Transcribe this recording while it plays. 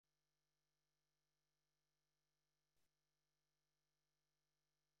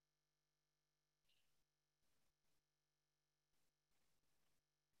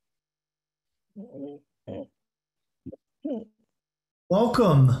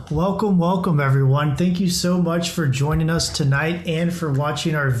Welcome, everyone. Thank you so much for joining us tonight and for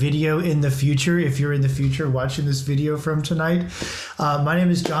watching our video in the future. If you're in the future watching this video from tonight, my name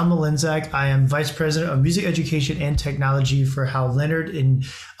is John Malinzak. I am Vice President of Music Education and Technology for Hal Leonard, and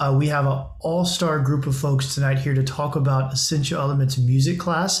we have an all-star group of folks tonight here to talk about Essential Elements music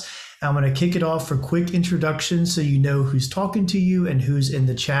class. I'm going to kick it off for quick introduction so you know who's talking to you and who's in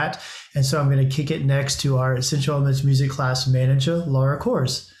the chat. And so I'm going to kick it next to our Essential Elements music class manager, Laura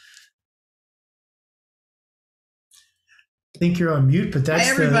Kors. I think you're on mute, but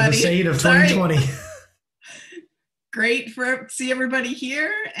that's the saying of 2020. Great to see everybody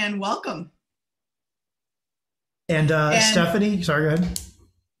here and welcome. And Stephanie, sorry, go ahead.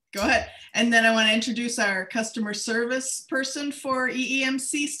 Go ahead. And then I want to introduce our customer service person for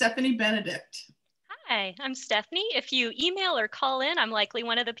EEMC, Stephanie Benedict. Hi, I'm Stephanie. If you email or call in, I'm likely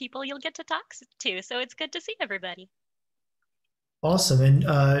one of the people you'll get to talk to. So it's good to see everybody. Awesome. And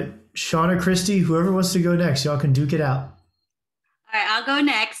Shauna, Christy, whoever wants to go next, y'all can duke it out. All right, I'll go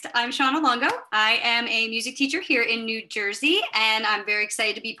next. I'm Shauna Longo. I am a music teacher here in New Jersey, and I'm very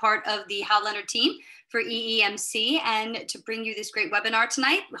excited to be part of the Hal Leonard team for EEMC and to bring you this great webinar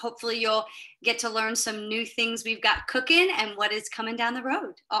tonight. Hopefully you'll get to learn some new things we've got cooking and what is coming down the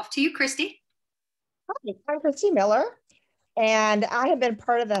road. Off to you, Christy. Hi, I'm Christy Miller, and I have been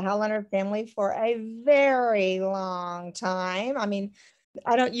part of the Hal Leonard family for a very long time. I mean,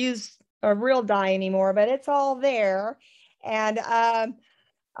 I don't use a real die anymore, but it's all there. And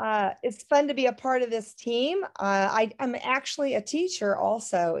it's fun to be a part of this team. I'm actually a teacher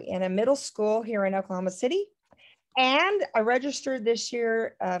also in a middle school here in Oklahoma City. And I registered this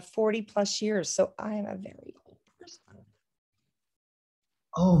year 40 plus years. So I am a very old person.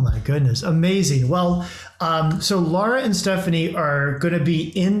 Oh my goodness. Amazing. Well, so Laura and Stephanie are going to be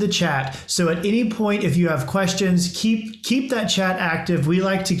in the chat. So at any point, if you have questions, keep that chat active. We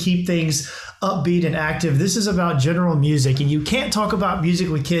like to keep things upbeat and active. This is about general music, and you can't talk about music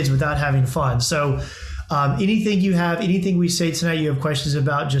with kids without having fun. So anything you have, anything we say tonight you have questions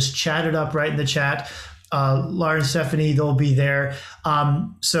about, just chat it up right in the chat. Laura and Stephanie, they'll be there.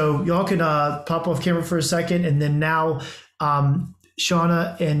 So y'all can pop off camera for a second, and then now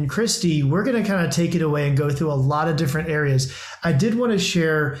Shauna and Christy, we're going to kind of take it away and go through a lot of different areas. I did want to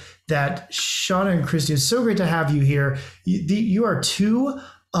share that Shauna and Christy, it's so great to have you here. You are two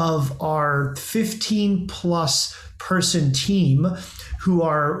of our 15 plus person team who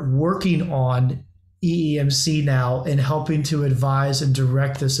are working on EEMC now and helping to advise and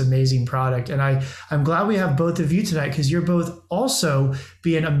direct this amazing product. And I'm glad we have both of you tonight because you're both also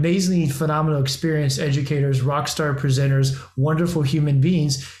being amazingly phenomenal experienced educators, rock star presenters, wonderful human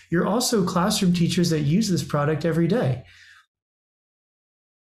beings. You're also classroom teachers that use this product every day.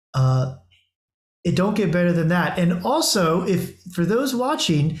 It don't get better than that. And also, if for those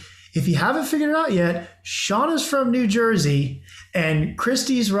watching, if you haven't figured it out yet, Shauna's from New Jersey and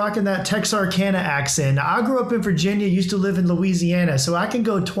Christy's rocking that Texarkana accent. I grew up in Virginia, used to live in Louisiana, so I can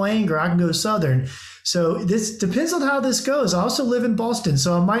go twang or I can go Southern. So this depends on how this goes. I also live in Boston,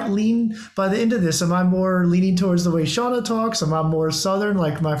 so I might lean, by the end of this, am I more leaning towards the way Shauna talks? Am I more Southern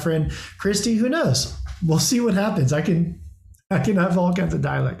like my friend Christy? Who knows? We'll see what happens. I can have all kinds of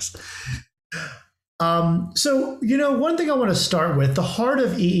dialects. So, one thing I want to start with, the heart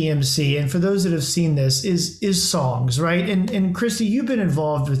of EEMC, and for those that have seen this, is songs, right? And Christy, you've been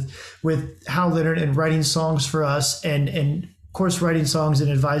involved with Hal Leonard and writing songs for us and of course, writing songs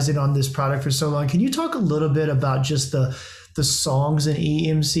and advising on this product for so long. Can you talk a little bit about just the songs in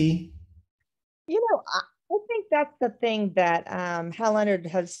EEMC? I think that's the thing that Hal Leonard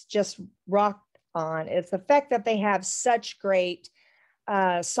has just rocked on. It's the fact that they have such great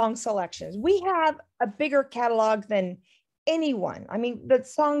song selections. We have a bigger catalog than anyone. I mean, the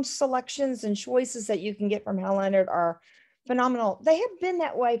song selections and choices that you can get from Hal Leonard are phenomenal. They have been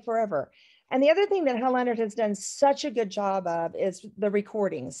that way forever. And the other thing that Hal Leonard has done such a good job of is the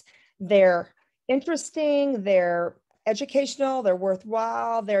recordings. They're interesting, they're educational, they're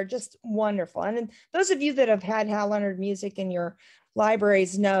worthwhile, they're just wonderful. And those of you that have had Hal Leonard music in your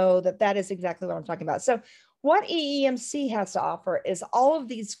libraries know that that is exactly what I'm talking about. So what EEMC has to offer is all of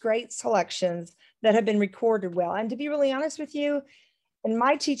these great selections that have been recorded well. And to be really honest with you, in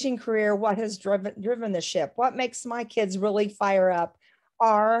my teaching career, what has driven the ship, what makes my kids really fire up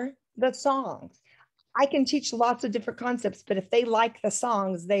are the songs. I can teach lots of different concepts, but if they like the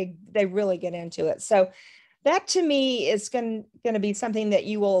songs, they really get into it. So that to me is going to be something that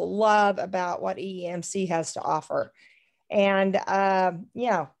you will love about what EEMC has to offer. And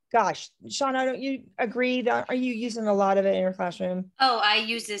gosh, Shauna, don't you agree? Are you using a lot of it in your classroom? Oh, I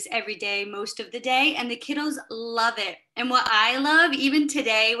use this every day, most of the day, and the kiddos love it. And what I love, even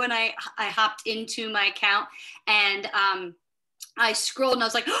today when I hopped into my account and I scrolled and I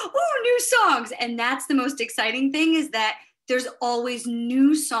was like, oh, new songs. And that's the most exciting thing, is that there's always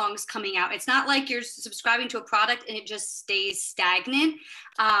new songs coming out. It's not like you're subscribing to a product and it just stays stagnant.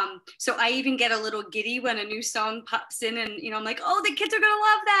 So I even get a little giddy when a new song pops in, and, I'm like, oh, the kids are going to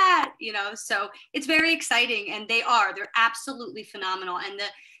love that, so it's very exciting. And they're absolutely phenomenal. And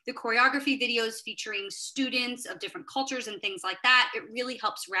the choreography videos featuring students of different cultures and things like that, it really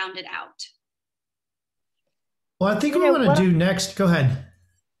helps round it out. Well, I think what we want to do next, go ahead.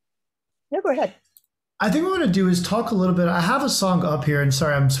 No, go ahead. I think what we want to do is talk a little bit. I have a song up here, and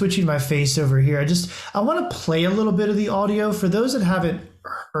sorry, I'm switching my face over here. I want to play a little bit of the audio. For those that haven't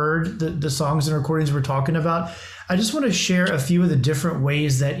heard the songs and recordings we're talking about, I just want to share a few of the different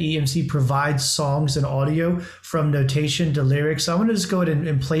ways that EMC provides songs and audio, from notation to lyrics. So I want to just go ahead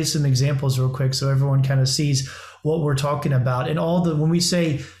and play some examples real quick so everyone kind of sees what we're talking about. And when we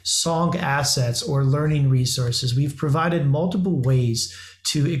say song assets or learning resources, we've provided multiple ways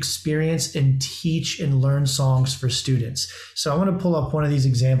to experience and teach and learn songs for students. So I want to pull up one of these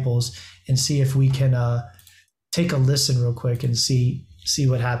examples and see if we can take a listen real quick and see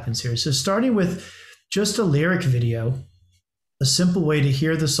what happens here. So starting with just a lyric video, a simple way to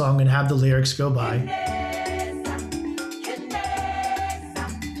hear the song and have the lyrics go by.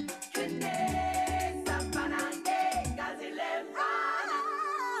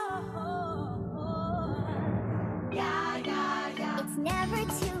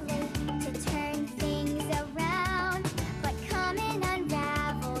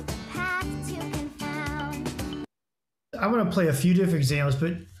 I'm going to play a few different examples,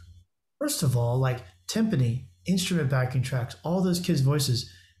 but first of all, like timpani, instrument backing tracks, all those kids' voices,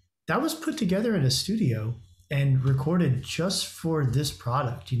 that was put together in a studio and recorded just for this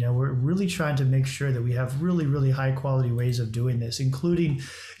product. We're really trying to make sure that we have really, really high quality ways of doing this, including,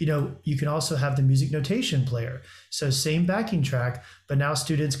 you can also have the music notation player. So same backing track, but now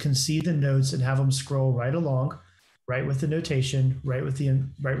students can see the notes and have them scroll right along, right with the notation, right with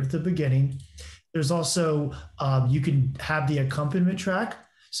the beginning. There's also, you can have the accompaniment track.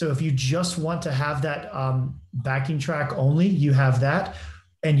 So if you just want to have that backing track only, you have that.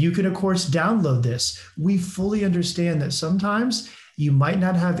 And you can, of course, download this. We fully understand that sometimes you might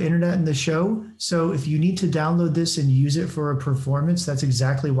not have internet in the show. So if you need to download this and use it for a performance, that's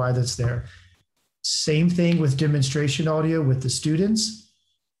exactly why that's there. Same thing with demonstration audio with the students,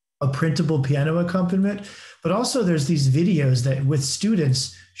 a printable piano accompaniment, but also there's these videos that with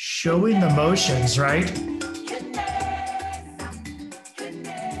students showing the motions, right?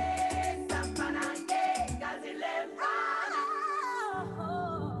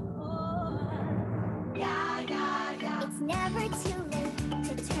 It's never too late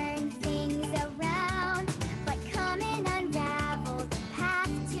to turn things around, but come and unravel the path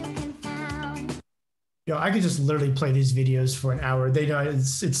to confound. I could just literally play these videos for an hour.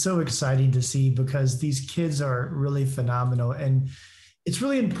 It's so exciting to see, because these kids are really phenomenal. And it's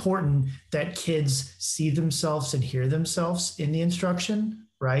really important that kids see themselves and hear themselves in the instruction,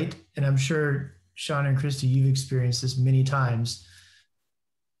 right? And I'm sure, Shauna and Christy, you've experienced this many times.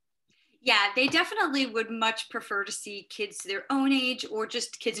 Yeah, they definitely would much prefer to see kids their own age, or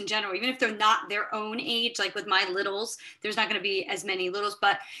just kids in general, even if they're not their own age. Like with my littles, there's not going to be as many littles,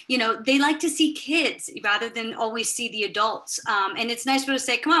 but they like to see kids rather than always see the adults. And it's nice for them to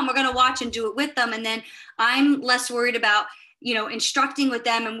say, come on, we're going to watch and do it with them. And then I'm less worried about instructing with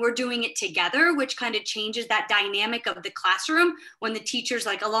them, and we're doing it together, which kind of changes that dynamic of the classroom when the teacher's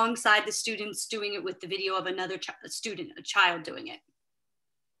like alongside the students doing it with the video of another child doing it.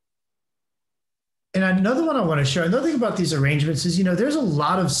 And another one I want to share, another thing about these arrangements is, there's a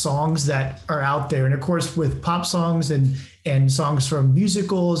lot of songs that are out there. And of course, with pop songs and songs from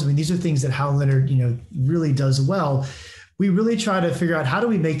musicals, these are things that Hal Leonard, really does well. We really try to figure out, how do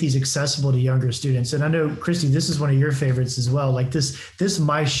we make these accessible to younger students? And I know, Christy, this is one of your favorites as well. Like this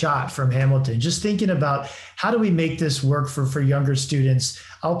My Shot from Hamilton, just thinking about how do we make this work for younger students?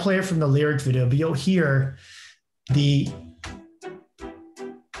 I'll play it from the lyric video, but you'll hear the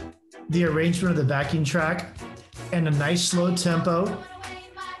arrangement of the backing track and a nice slow tempo.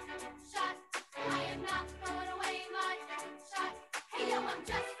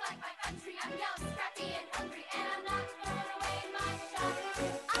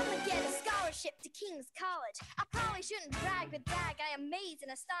 To King's College. I probably shouldn't brag, but brag, I amaze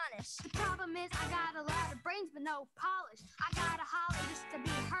and astonish. The problem is I got a lot of brains but no polish. I gotta holler just to be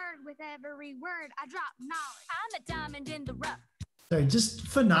heard with every word I drop knowledge. I'm a diamond in the rough, Sorry, just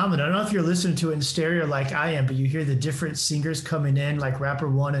phenomenal. I don't know if you're listening to it in stereo like I am, but you hear the different singers coming in, like rapper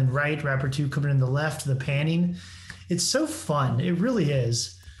one and right, rapper two coming in the left, the panning. It's so fun. It really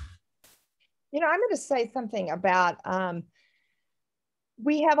is. I'm going to say something about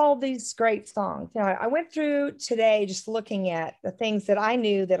we have all these great songs. I went through today just looking at the things that I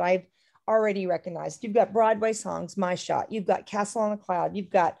knew that I've already recognized. You've got Broadway songs, My Shot. You've got Castle on a Cloud. You've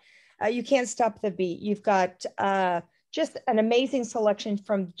got You Can't Stop the Beat. You've got just an amazing selection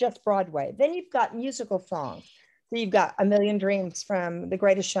from just Broadway. Then you've got musical songs. So you've got A Million Dreams from The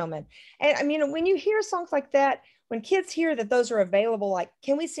Greatest Showman. And I mean, when you hear songs like that, when kids hear that those are available, like,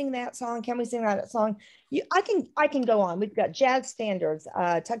 can we sing that song? Can we sing that song? I can go on. We've got jazz standards,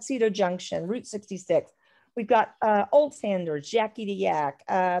 Tuxedo Junction, Route 66. We've got old standards, Jackie the Yak,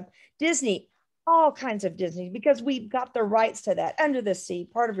 Disney, all kinds of Disney, because we've got the rights to that. Under the Sea,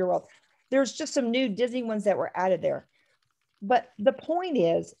 Part of Your World. There's just some new Disney ones that were added there. But the point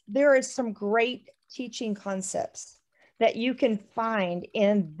is, there is some great teaching concepts that you can find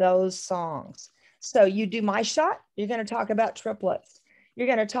in those songs. So you do My Shot, you're going to talk about triplets. You're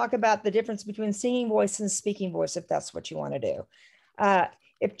going to talk about the difference between singing voice and speaking voice, if that's what you want to do.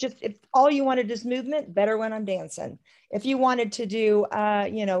 If all you wanted is movement, better when I'm dancing. If you wanted to do,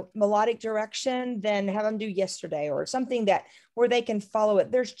 melodic direction, then have them do Yesterday or something where they can follow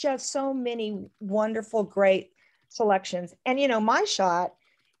it. There's just so many wonderful, great selections. And, My Shot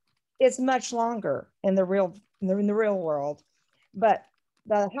is much longer in the real world, but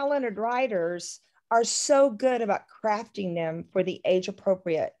the Hal Leonard writers are so good about crafting them for the age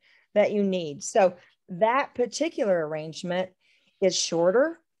appropriate that you need. So that particular arrangement is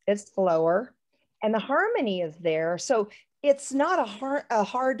shorter, it's slower, and the harmony is there. So it's not a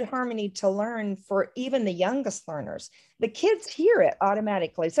hard harmony to learn for even the youngest learners. The kids hear it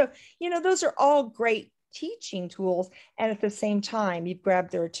automatically. So, those are all great teaching tools. And at the same time, you've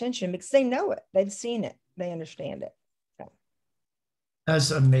grabbed their attention because they know it, they've seen it, they understand it.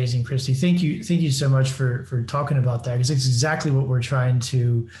 That's amazing, Christy. Thank you so much for talking about that, because it's exactly what we're trying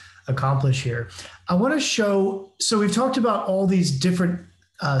to accomplish here. I want to show, so we've talked about all these different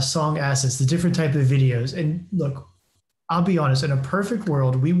song assets, the different type of videos. And look, I'll be honest, in a perfect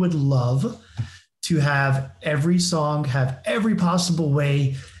world, we would love to have every song, have every possible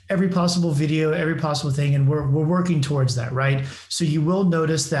way, every possible video, every possible thing. And we're working towards that, right? So you will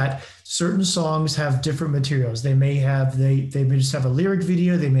notice that certain songs have different materials. They may just have a lyric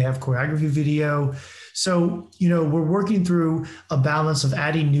video, they may have choreography video. So, we're working through a balance of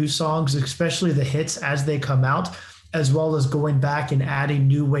adding new songs, especially the hits as they come out, as well as going back and adding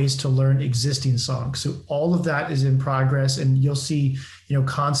new ways to learn existing songs. So all of that is in progress, and you'll see,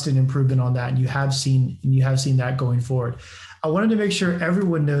 constant improvement on that. And you have seen that going forward. I wanted to make sure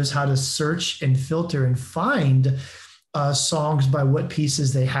everyone knows how to search and filter and find songs by what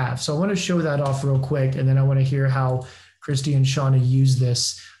pieces they have. So I want to show that off real quick, and then I want to hear how Christy and Shauna use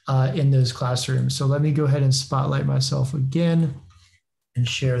this in those classrooms. So let me go ahead and spotlight myself again and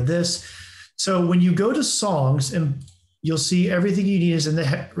share this. So when you go to songs, and you'll see everything you need is in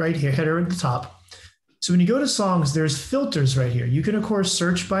the right here, header at the top. So when you go to songs, there's filters right here. You can, of course,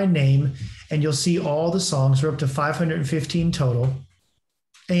 search by name, and you'll see all the songs. We're up to 515 total.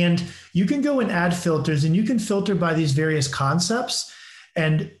 And you can go and add filters, and you can filter by these various concepts.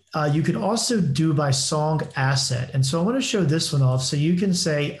 And you can also do by song asset. And so I want to show this one off. So you can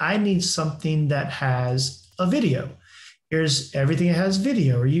say, I need something that has a video. Here's everything that has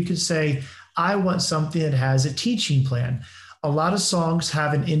video. Or you could say, I want something that has a teaching plan. A lot of songs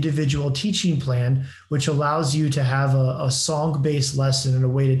have an individual teaching plan, which allows you to have a song-based lesson and a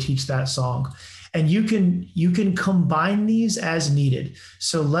way to teach that song. And you can combine these as needed.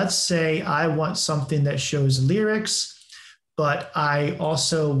 So let's say I want something that shows lyrics, but I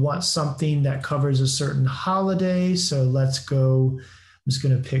also want something that covers a certain holiday. So let's go, I'm just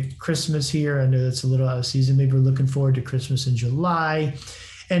going to pick Christmas here. I know that's a little out of season. Maybe we're looking forward to Christmas in July.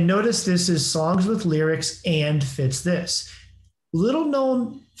 And notice this is songs with lyrics and fits this. Little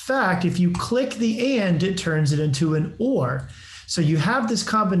known fact, if you click the and, it turns it into an or. So you have this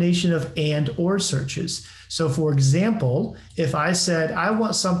combination of and or searches. So for example, if I said, I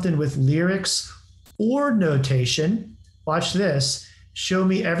want something with lyrics or notation, watch this, show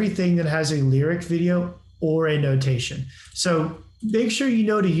me everything that has a lyric video or a notation. So make sure you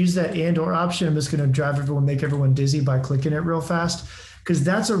know to use that and or option. I'm just going to make everyone dizzy by clicking it real fast, because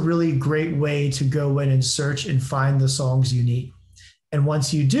that's a really great way to go in and search and find the songs you need. And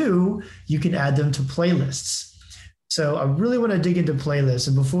once you do, you can add them to playlists. So I really want to dig into playlists.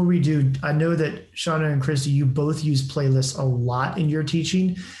 And before we do, I know that Shauna and Christy, you both use playlists a lot in your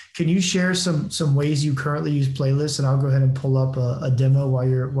teaching. Can you share some ways you currently use playlists? And I'll go ahead and pull up a demo while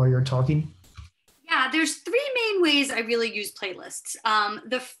you're talking. Yeah, there's three main ways I really use playlists.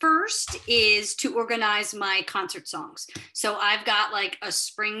 The first is to organize my concert songs. So I've got like a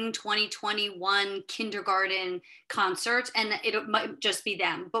spring 2021 kindergarten concert, and it might just be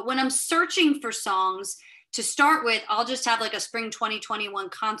them. But when I'm searching for songs to start with, I'll just have like a spring 2021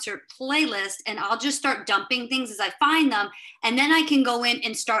 concert playlist, and I'll just start dumping things as I find them. And then I can go in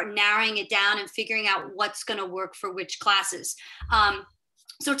and start narrowing it down and figuring out what's going to work for which classes.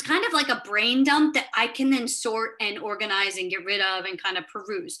 So it's kind of like a brain dump that I can then sort and organize and get rid of and kind of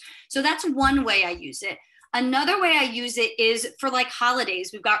peruse. So that's one way I use it. Another way I use it is for like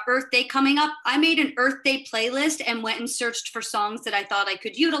holidays. We've got Earth Day coming up. I made an Earth Day playlist and went and searched for songs that I thought I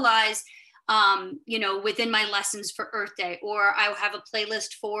could utilize, within my lessons for Earth Day. Or I have a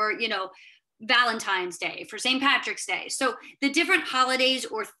playlist for, Valentine's Day, for St. Patrick's Day. So the different holidays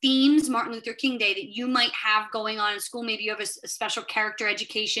or themes, Martin Luther King Day, that you might have going on in school. Maybe you have a special character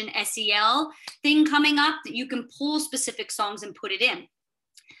education, SEL thing coming up that you can pull specific songs and put it in.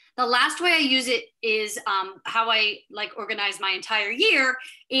 The last way I use it is how I like organize my entire year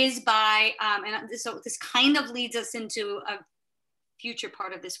is by, so this kind of leads us into a future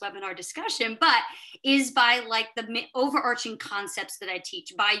part of this webinar discussion, but is by like the overarching concepts that I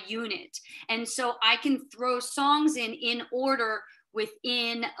teach by unit. And so I can throw songs in order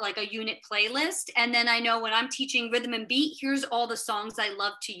within like a unit playlist. And then I know when I'm teaching rhythm and beat, here's all the songs I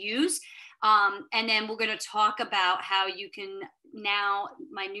love to use. And then we're going to talk about how you can now,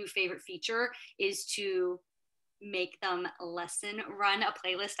 my new favorite feature is to make them run a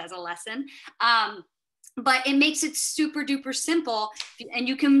playlist as a lesson. But it makes it super duper simple, and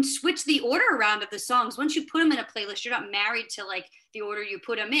you can switch the order around of the songs. Once you put them in a playlist, you're not married to like the order you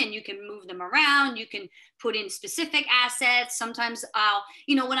put them in. You can move them around. You can put in specific assets. Sometimes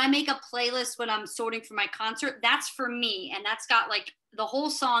when I make a playlist, when I'm sorting for my concert, that's for me. And that's got like the whole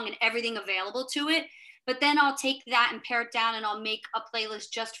song and everything available to it. But then I'll take that and pare it down, and I'll make a playlist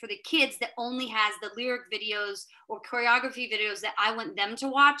just for the kids that only has the lyric videos or choreography videos that I want them to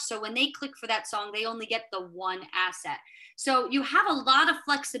watch. So when they click for that song, they only get the one asset. So you have a lot of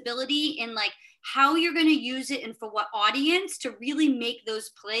flexibility in like how you're going to use it and for what audience to really make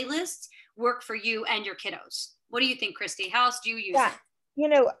those playlists work for you and your kiddos. What do you think, Christy? How else do you use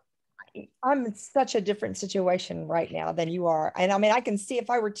it? I'm in such a different situation right now than you are. And I mean, I can see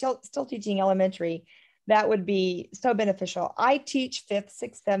if I were still teaching elementary, that would be so beneficial. I teach 5th,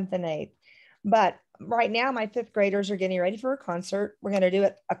 6th, 7th, and 8th. But right now, my 5th graders are getting ready for a concert. We're going to do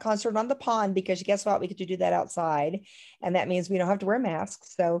a concert on the pond because guess what? We get to do that outside. And that means we don't have to wear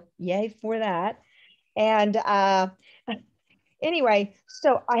masks. So yay for that. And anyway,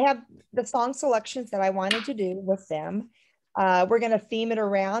 so I have the song selections that I wanted to do with them. We're going to theme it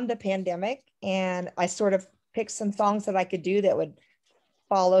around the pandemic. And I sort of picked some songs that I could do that would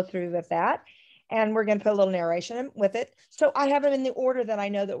follow through with that. And we're going to put a little narration with it. So I have them in the order that I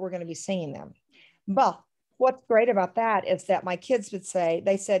know that we're going to be singing them. But what's great about that is that my kids would say,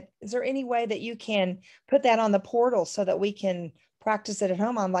 they said, is there any way that you can put that on the portal so that we can practice it at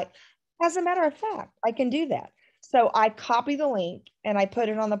home? I'm like, as a matter of fact, I can do that. So I copy the link and I put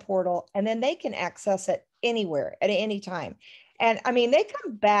it on the portal, and then they can access it anywhere at any time. And I mean, they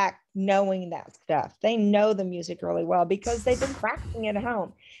come back knowing that stuff. They know the music really well because they've been practicing it at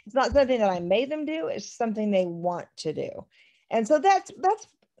home. It's not something that I made them do. It's something they want to do. And so that's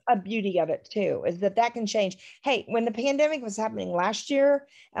a beauty of it too, is that can change. Hey, when the pandemic was happening last year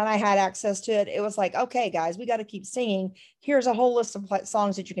and I had access to it, it was like, okay, guys, we got to keep singing. Here's a whole list of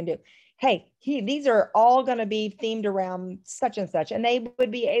songs that you can do. Hey, these are all going to be themed around such and such. And they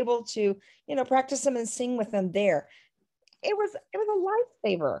would be able to, practice them and sing with them there. It was a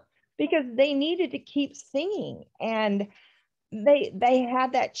lifesaver because they needed to keep singing, and they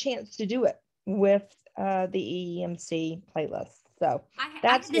had that chance to do it with the EEMC playlist. So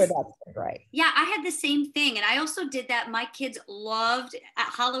that's great. Yeah, I had the same thing. And I also did that. My kids loved,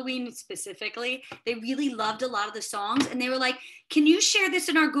 at Halloween specifically, they really loved a lot of the songs. And they were like, can you share this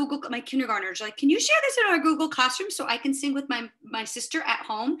in our Google, my kindergartners, like, can you share this in our Google Classroom so I can sing with my sister at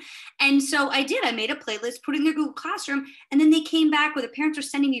home? And so I did. I made a playlist, put in their Google Classroom. And then they came back where the parents were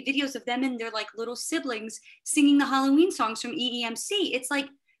sending me videos of them and their like little siblings singing the Halloween songs from EEMC. It's like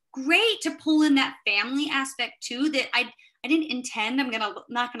great to pull in that family aspect too, that I didn't intend,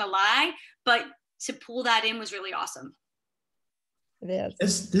 not gonna lie, but to pull that in was really awesome. It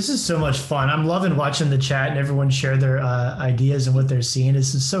is. This is so much fun. I'm loving watching the chat and everyone share their ideas and what they're seeing.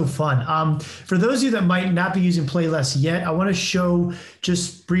 This is so fun. For those of you that might not be using playlists yet, I want to show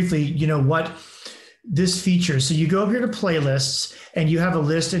just briefly, what this feature. So you go up here to playlists and you have a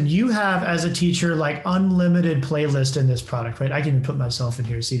list, and you have, as a teacher, like unlimited playlist in this product, right? I can even put myself in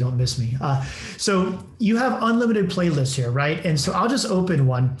here so you don't miss me. So you have unlimited playlists here, right? And so I'll just open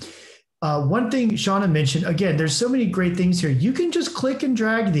one. One thing Shauna mentioned, again, there's so many great things here. You can just click and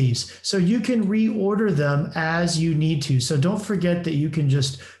drag these, so you can reorder them as you need to. So don't forget that you can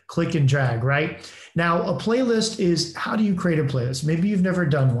just click and drag, right? Now, a playlist is, how do you create a playlist? Maybe you've never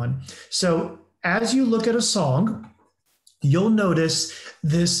done one. So as you look at a song, you'll notice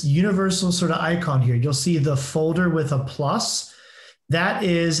this universal sort of icon here. You'll see the folder with a plus. That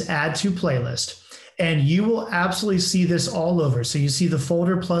is add to playlist. And you will absolutely see this all over. So you see the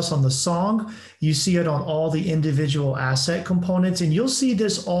folder plus on the song, you see it on all the individual asset components, and you'll see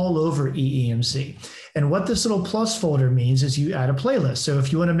this all over EEMC. And what this little plus folder means is you add a playlist. So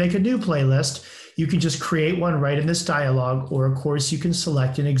if you want to make a new playlist, you can just create one right in this dialog, or of course you can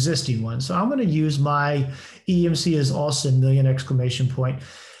select an existing one. So I'm going to use my EEMC is awesome, !!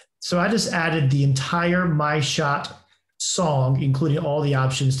 So I just added the entire My Shot song, including all the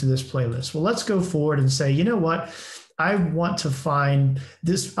options, to this playlist. Well, let's go forward and say, you know what? I want to find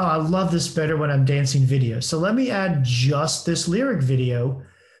this. I love this better when I'm dancing video. So let me add just this lyric video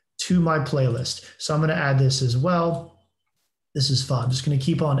to my playlist. So I'm going to add this as well. This is fun. I'm just going to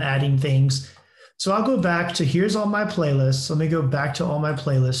keep on adding things. So I'll go back to, here's all my playlists. Let me go back to all my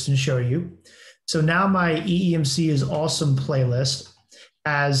playlists and show you. So now my EEMC is awesome playlist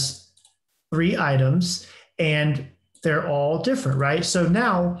has 3 items, and they're all different, right? So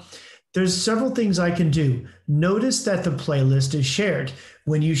now there's several things I can do. Notice that the playlist is shared.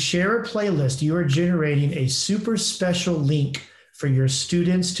 When you share a playlist, you are generating a super special link for your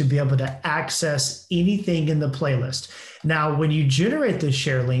students to be able to access anything in the playlist. Now, when you generate this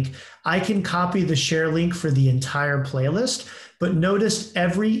share link, I can copy the share link for the entire playlist, but notice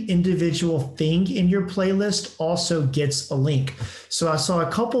every individual thing in your playlist also gets a link. So I saw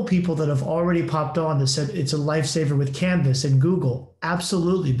a couple people that have already popped on that said it's a lifesaver with Canvas and Google.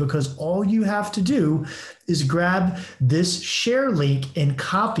 Absolutely, because all you have to do is grab this share link and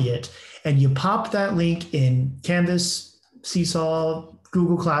copy it, and you pop that link in Canvas, Seesaw,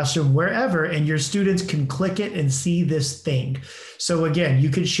 Google Classroom, wherever, and your students can click it and see this thing. So again,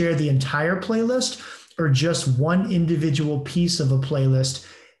 you could share the entire playlist or just one individual piece of a playlist,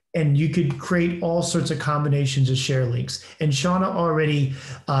 and you could create all sorts of combinations of share links. And Shauna already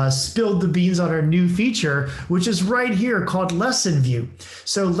spilled the beans on our new feature, which is right here called Lesson View.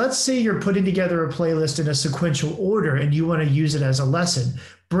 So let's say you're putting together a playlist in a sequential order and you want to use it as a lesson.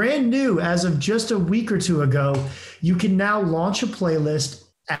 Brand new, as of just a week or 2 ago, you can now launch a playlist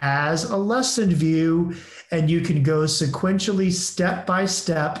as a lesson view, and you can go sequentially step by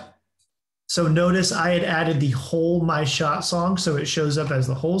step. So notice I had added the whole My Shot song, so it shows up as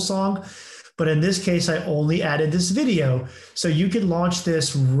the whole song. But in this case, I only added this video. So you can launch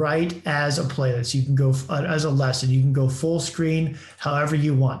this right as a playlist. You can go as a lesson. You can go full screen, however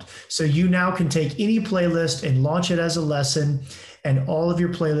you want. So you now can take any playlist and launch it as a lesson, and all of your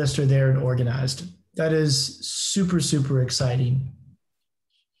playlists are there and organized. That is super, super exciting.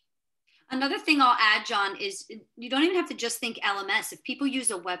 Another thing I'll add, John, is you don't even have to just think LMS. If people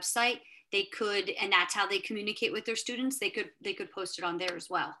use a website, they could, and that's how they communicate with their students, they could post it on there as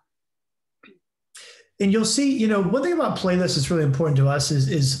well. And you'll see, one thing about playlists that's really important to us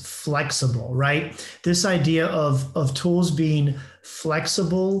is flexible, right? This idea of tools being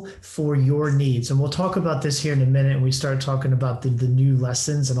flexible for your needs. And we'll talk about this here in a minute when we start talking about the new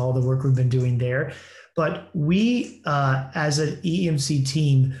lessons and all the work we've been doing there. But we, as an EEMC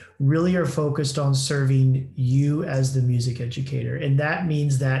team, really are focused on serving you as the music educator. And that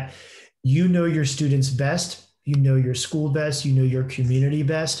means that you know your students best, you know your school best, you know your community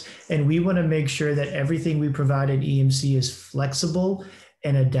best, and we want to make sure that everything we provide in EMC is flexible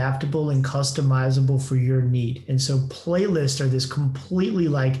and adaptable and customizable for your need. And so playlists are this completely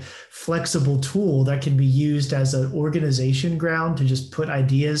flexible tool that can be used as an organization ground to just put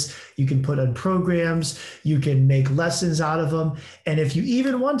ideas. You can put on programs, you can make lessons out of them. And if you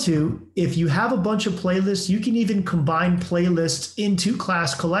even want to, if you have a bunch of playlists, you can even combine playlists into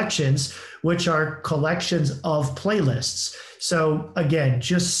class collections, which are collections of playlists. So again,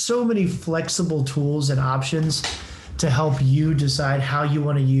 just so many flexible tools and options to help you decide how you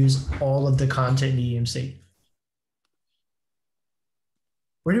want to use all of the content in EMC.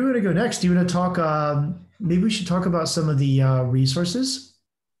 Where do we want to go next? Do you want to talk, maybe we should talk about some of the resources.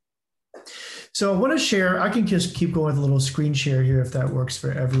 So I want to share, I can just keep going with a little screen share here if that works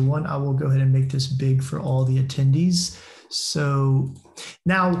for everyone. I will go ahead and make this big for all the attendees. So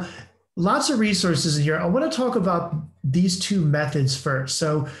now, lots of resources in here. I want to talk about these two methods first.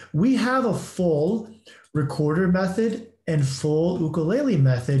 So we have a full recorder method and full ukulele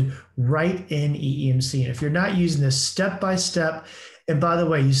method right in EEMC. And if you're not using this step by step, and by the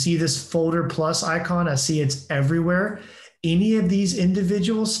way, you see this folder plus icon, I see it's everywhere. Any of these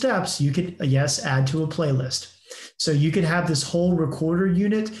individual steps, you could, yes, add to a playlist. So you can have this whole recorder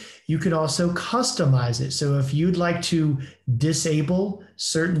unit. You could also customize it. So if you'd like to disable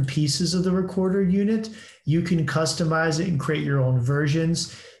certain pieces of the recorder unit, you can customize it and create your own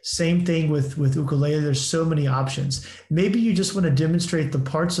versions. Same thing with ukulele. There's so many options. Maybe you just want to demonstrate the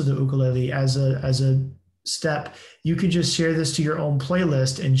parts of the ukulele as a step. You can just share this to your own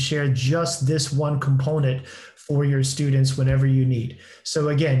playlist and share just this one component for your students whenever you need. So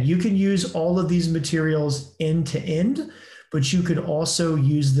again, you can use all of these materials end to end, but you could also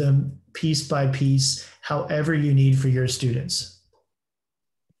use them piece by piece, however you need for your students.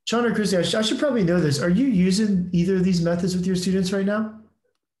 Sean or Christy, I should probably know this. Are you using either of these methods with your students right now?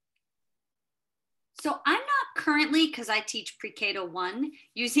 So I'm not currently, because I teach pre-K to 1,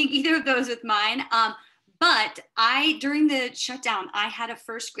 using either of those with mine. But during the shutdown, I had a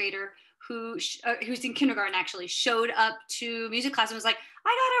first grader who's in kindergarten actually, showed up to music class and was like, I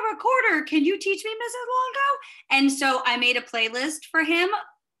got a recorder. Can you teach me, Mrs. Longo? And so I made a playlist for him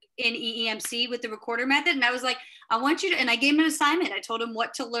in EEMC with the recorder method. And I was like, I want you to, and I gave him an assignment. I told him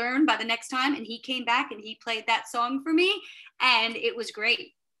what to learn by the next time. And he came back and he played that song for me. And it was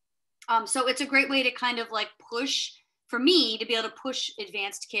great. So it's a great way to kind of like push, for me to be able to push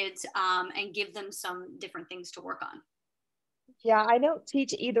advanced kids and give them some different things to work on. Yeah, I don't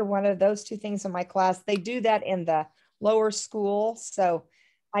teach either one of those two things in my class. They do that in the lower school. So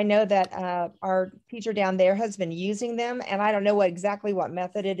I know that our teacher down there has been using them, and I don't know exactly what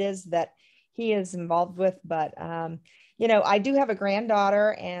method it is that he is involved with, but you know, I do have a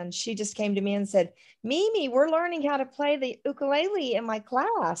granddaughter, and she just came to me and said, Mimi, we're learning how to play the ukulele in my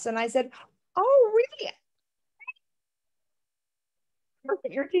class. And I said, oh, really?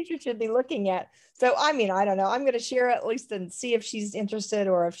 That your teacher should be looking at. So, I mean, I don't know. I'm going to share at least and see if she's interested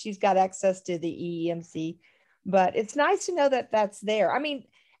or if she's got access to the EEMC. But it's nice to know that that's there. I mean,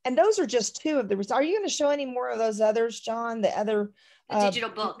 and those are just two of the. Are you going to show any more of those others, John? The other digital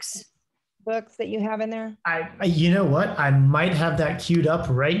books that you have in there? I you know what? I might have that queued up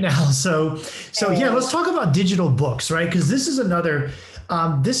right now. So yeah, let's talk about digital books, right? Because this is another.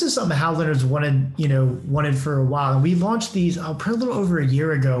 This is something Hal Leonard's wanted for a while, and we launched these probably a little over a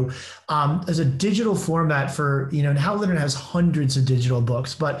year ago as a digital format for, and Hal Leonard has hundreds of digital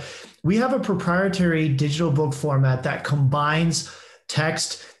books, but we have a proprietary digital book format that combines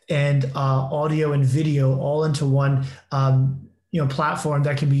text and audio and video all into one platform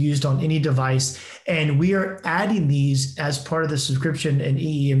that can be used on any device. And we are adding these as part of the subscription in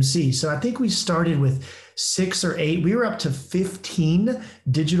EEMC. So I think we started with 6 or 8. We were up to 15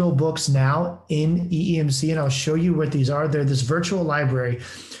 digital books now in EEMC, and I'll show you what these are. They're this virtual library.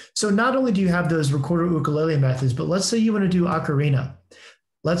 So not only do you have those recorder ukulele methods, but let's say you want to do ocarina.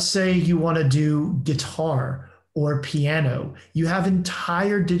 Let's say you want to do guitar or piano. You have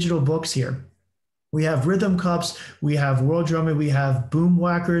entire digital books here. We have rhythm cups, we have world drumming, we have boom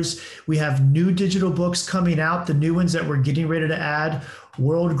whackers, we have new digital books coming out, the new ones that we're getting ready to add,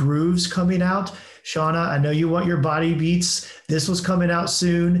 world grooves coming out. Shauna, I know you want your body beats. This was coming out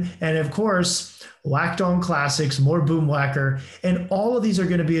soon. And of course, Whacked On Classics, more boom whacker. And all of these are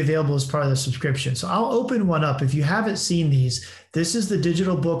going to be available as part of the subscription. So I'll open one up. If you haven't seen these, this is the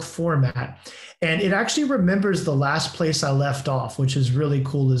digital book format. And it actually remembers the last place I left off, which is really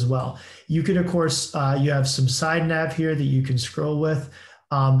cool as well. You can, of course, you have some side nav here that you can scroll with.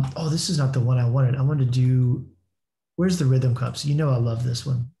 Oh, this is not the one I wanted. I wanted to do, where's the rhythm cups? You know I love this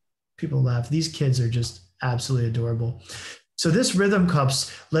one. People laugh. These kids are just absolutely adorable. So this rhythm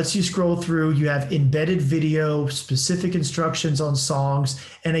cups lets you scroll through. You have embedded video, specific instructions on songs.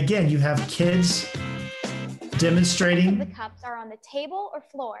 And again, you have kids demonstrating. The cups are on the table or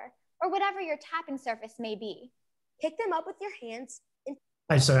floor, or whatever your tapping surface may be. Pick them up with your hands.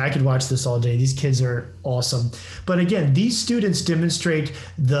 I'm sorry, I could watch this all day. These kids are awesome. But again, these students demonstrate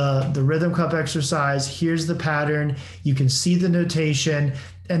the rhythm cup exercise. Here's the pattern. You can see the notation.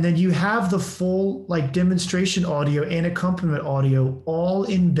 And then you have the full demonstration audio and accompaniment audio all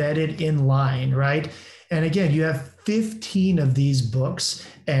embedded in line, right? And again, you have 15 of these books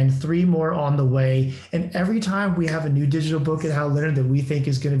and 3 more on the way. And every time we have a new digital book at Hal Leonard that we think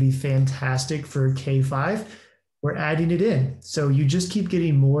is going to be fantastic for K-5, we're adding it in. So you just keep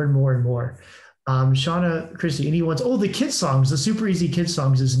getting more and more and more. Shauna, Christy, anyone's, the kid songs, the super easy kid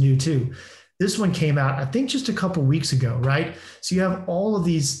songs is new too. This one came out, I think just a couple weeks ago, right? So you have all of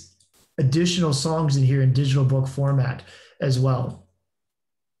these additional songs in here in digital book format as well.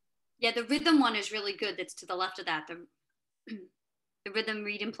 Yeah, the rhythm one is really good. That's to the left of that. The rhythm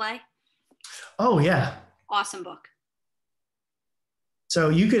read and play. Oh yeah. Awesome book. So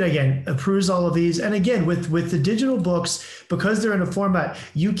you could, again, peruse all of these. And again, with the digital books, because they're in a format,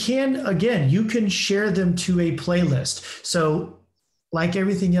 you can share them to a playlist. So like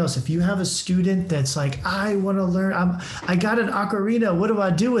everything else, if you have a student that's like, I want to learn, I got an ocarina, what do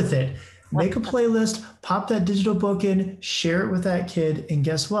I do with it? Make a playlist, pop that digital book in, share it with that kid, and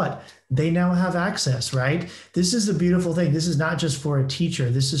guess what? They now have access, right? This is the beautiful thing. This is not just for a teacher.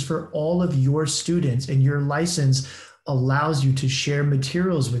 This is for all of your students, and your license allows you to share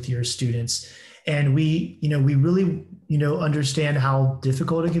materials with your students. And we really, understand how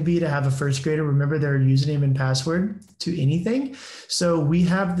difficult it can be to have a first grader remember their username and password to anything. So we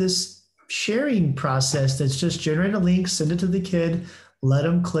have this sharing process that's just generate a link, send it to the kid, let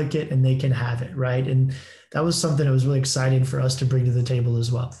them click it, and they can have it, right? And that was something that was really exciting for us to bring to the table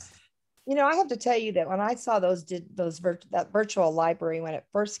as well. I have to tell you that when I saw that virtual library when it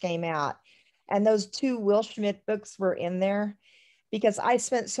first came out, and those 2 Will Schmidt books were in there, because I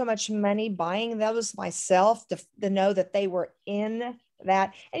spent so much money buying those myself to know that they were in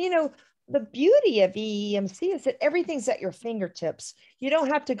that. And, the beauty of EEMC is that everything's at your fingertips. You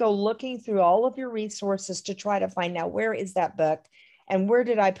don't have to go looking through all of your resources to try to find out where is that book and where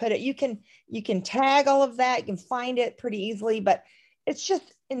did I put it. You can tag all of that. You can find it pretty easily, but it's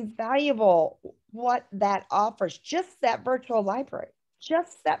just invaluable what that offers. Just that virtual library.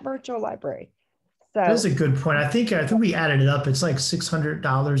 So that's a good point. I think we added it up. It's like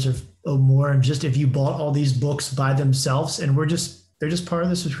 $600 or more, and just if you bought all these books by themselves, and they're just part of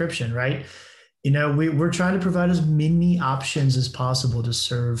the subscription, right? We're trying to provide as many options as possible to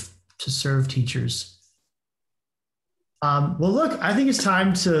serve teachers. Well, look, I think it's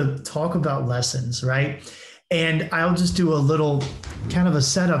time to talk about lessons, right? And I'll just do a little kind of a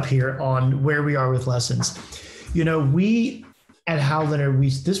setup here on where we are with lessons. We at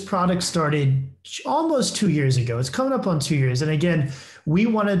Howlander, this product started almost 2 years ago. It's coming up on 2 years. And again, we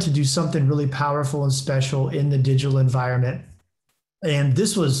wanted to do something really powerful and special in the digital environment. And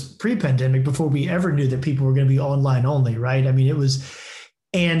this was pre-pandemic, before we ever knew that people were going to be online only, right? I mean, it was,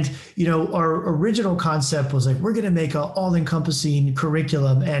 and, our original concept was like, we're going to make an all-encompassing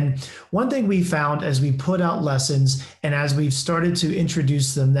curriculum. And one thing we found as we put out lessons and as we've started to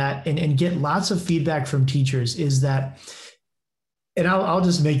introduce them and get lots of feedback from teachers is that, and I'll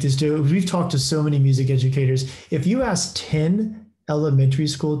just make this too. We've talked to so many music educators. If you ask 10 elementary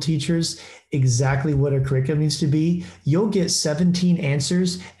school teachers exactly what a curriculum needs to be, you'll get 17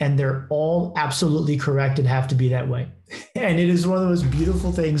 answers, and they're all absolutely correct and have to be that way. And it is one of those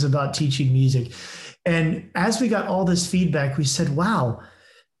beautiful things about teaching music. And as we got all this feedback, we said, wow,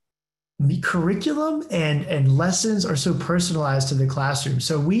 the curriculum and lessons are so personalized to the classroom.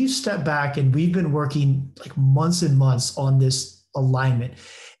 So we've stepped back and we've been working like months and months on this alignment.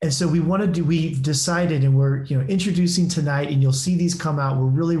 And so we've decided, and we're introducing tonight, and you'll see these come out. We're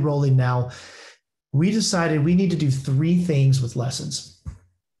really rolling now. We decided we need to do 3 things with lessons.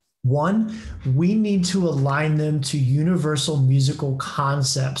 1, we need to align them to universal musical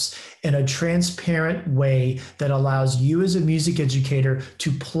concepts in a transparent way that allows you as a music educator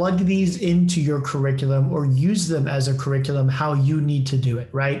to plug these into your curriculum or use them as a curriculum how you need to do it,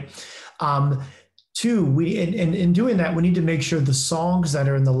 right? 2, in doing that, we need to make sure the songs that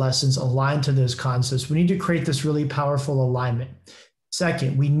are in the lessons align to those concepts. We need to create this really powerful alignment.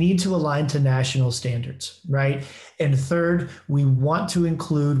 2nd, we need to align to national standards, right? And 3rd, we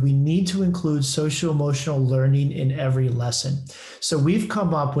need to include social emotional learning in every lesson. So we've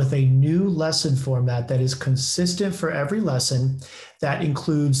come up with a new lesson format that is consistent for every lesson, that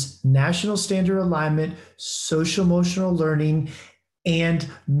includes national standard alignment, social emotional learning, and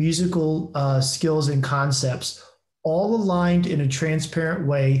musical skills and concepts, all aligned in a transparent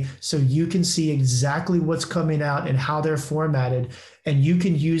way, so you can see exactly what's coming out and how they're formatted, and you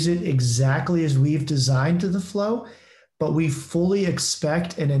can use it exactly as we've designed to the flow. But we fully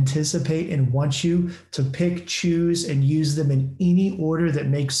expect and anticipate and want you to pick, choose, and use them in any order that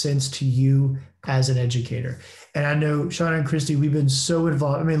makes sense to you as an educator. And I know Shauna and Christy, we've been so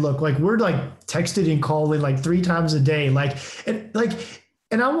involved. I mean, look, like we're like texted and calling like 3 times a day.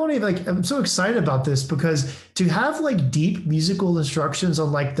 And I won't even I'm so excited about this because to have like deep musical instructions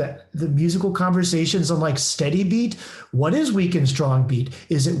on like the musical conversations on like steady beat, what is weak and strong beat?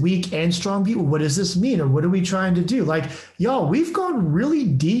 Is it weak and strong beat? What does this mean? Or what are we trying to do? Like, y'all, we've gone really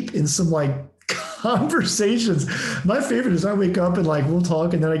deep in some like conversations. My favorite is I wake up and like we'll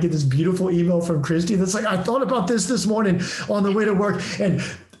talk and then I get this beautiful email from Christy that's like, I thought about this morning on the way to work, and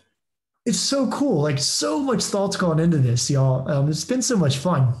it's so cool. Like so much thought's gone into this, y'all. It's been so much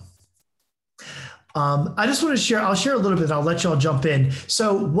fun. I just want to share, I'll share a little bit, I'll let y'all jump in.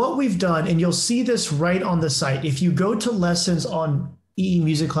 So what we've done, and you'll see this right on the site. If you go to lessons on EE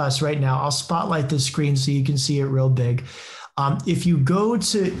Music Class right now, I'll spotlight the screen so you can see it real big. If you go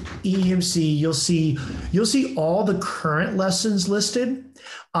to EEMC, you'll see all the current lessons listed.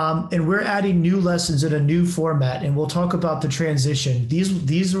 And we're adding new lessons in a new format, and we'll talk about the transition.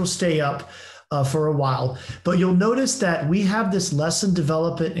 These will stay up for a while, but you'll notice that we have this lesson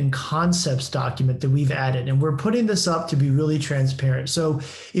development and concepts document that we've added, and we're putting this up to be really transparent. So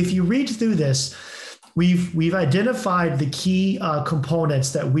if you read through this, we've identified the key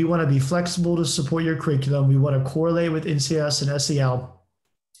components that we want to be flexible to support your curriculum. We want to correlate with NCS and SEL.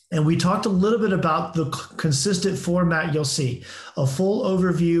 And we talked a little bit about the consistent format you'll see: a full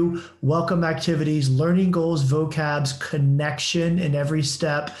overview, welcome activities, learning goals, vocabs, connection in every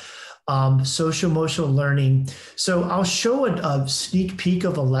step, social emotional learning. So I'll show a sneak peek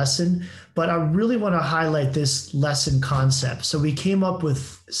of a lesson, but I really want to highlight this lesson concept. So we came up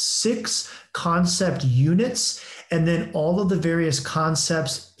with 6 concept units and then all of the various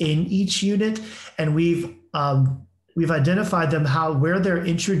concepts in each unit. And we've identified them, where they're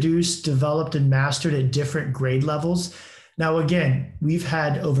introduced, developed, and mastered at different grade levels. Now, again, we've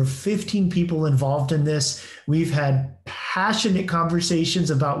had over 15 people involved in this. We've had passionate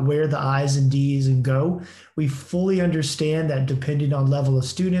conversations about where the I's and D's and go. We fully understand that depending on level of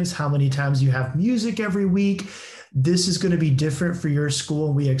students, how many times you have music every week, this is going to be different for your school,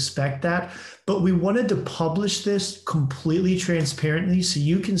 and we expect that. But we wanted to publish this completely transparently so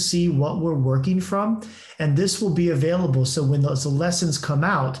you can see what we're working from, and this will be available. So when those lessons come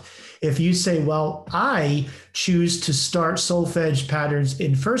out, if you say, well, I choose to start solfege patterns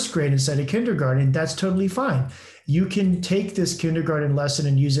in first grade instead of kindergarten, that's totally fine. You can take this kindergarten lesson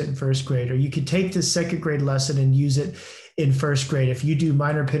and use it in first grade, or you could take this second grade lesson and use it in first grade if you do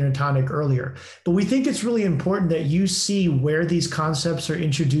minor pentatonic earlier. But we think it's really important that you see where these concepts are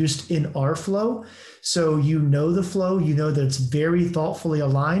introduced in our flow. So you know the flow, you know that it's very thoughtfully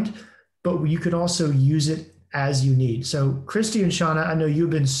aligned, but you can also use it as you need. So Christy and Shauna, I know you've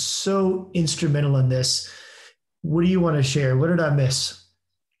been so instrumental in this. What do you want to share? What did I miss?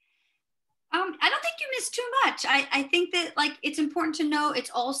 I don't think you missed too much. I think that like it's important to know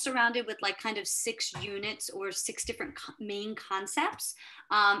it's all surrounded with like kind of 6 units or 6 different main concepts.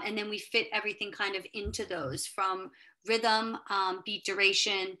 And then we fit everything kind of into those, from rhythm, beat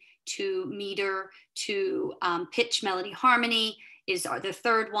duration, to meter, to pitch, melody, harmony is the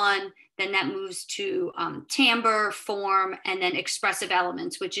third one. Then that moves to timbre, form, and then expressive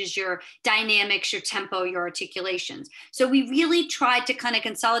elements, which is your dynamics, your tempo, your articulations. So we really tried to kind of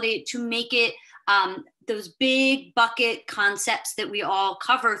consolidate to make it those big bucket concepts that we all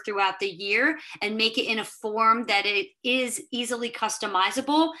cover throughout the year, and make it in a form that it is easily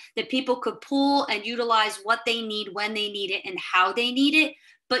customizable, that people could pull and utilize what they need, when they need it, and how they need it.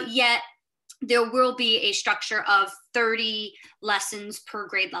 But yet there will be a structure of 30 lessons per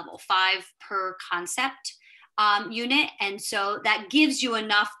grade level, 5 per concept unit. And so that gives you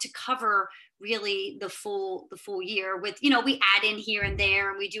enough to cover really the full year. With, you know, we add in here and there,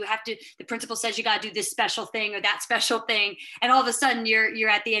 and we do have to, the principal says you got to do this special thing or that special thing, and all of a sudden you're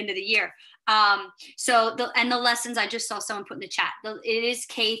at the end of the year. So the lessons, I just saw someone put in the chat, it is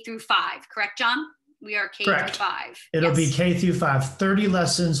K through 5, correct, John? We are K Correct. through 5. It'll be K through 5, 30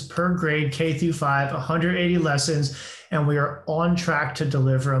 lessons per grade, K through 5, 180 lessons, and we are on track to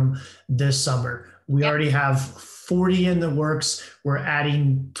deliver them this summer. We already have 40 in the works. We're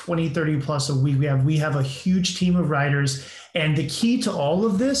adding 20, 30 plus a week. We have a huge team of writers, and the key to all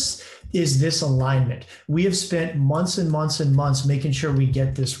of this is this alignment. We have spent months and months and months making sure we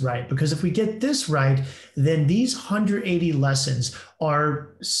get this right, because if we get this right, then these 180 lessons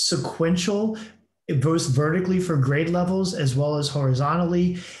are sequential, both vertically for grade levels as well as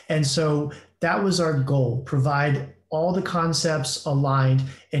horizontally. And so that was our goal: provide all the concepts aligned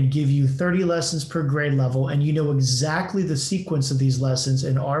and give you 30 lessons per grade level. And you know exactly the sequence of these lessons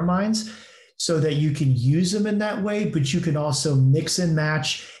in our minds, so that you can use them in that way, but you can also mix and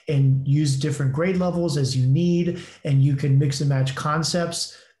match and use different grade levels as you need. And you can mix and match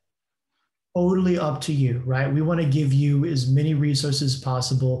concepts. totally up to you, right? We want to give you as many resources as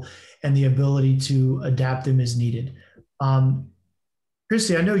possible and the ability to adapt them as needed.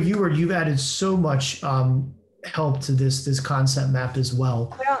 Christy, I know you've added so much help to this concept map as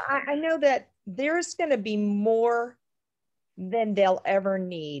well. Well, I know that there's going to be more than they'll ever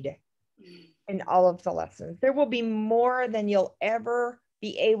need in all of the lessons. There will be more than you'll ever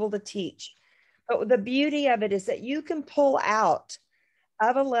be able to teach. But the beauty of it is that you can pull out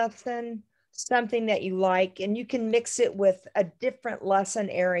of a lesson something that you like, and you can mix it with a different lesson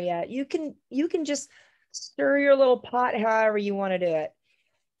area. You can just stir your little pot however you want to do it.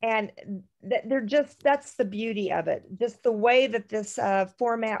 And that's the beauty of it. Just the way that this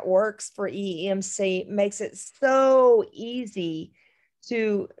format works for EEMC makes it so easy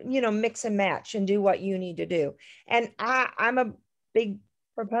to, mix and match and do what you need to do. And I'm a big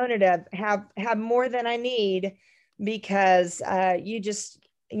proponent of have more than I need, because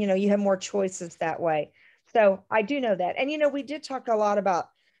you have more choices that way. So I do know that. And, we did talk a lot about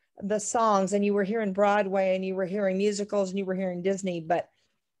the songs, and you were hearing Broadway, and you were hearing musicals, and you were hearing Disney, but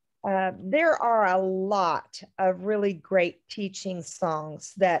there are a lot of really great teaching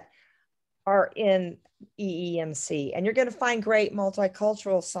songs that are in EEMC, and you're going to find great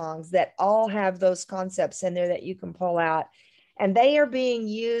multicultural songs that all have those concepts in there that you can pull out, and they are being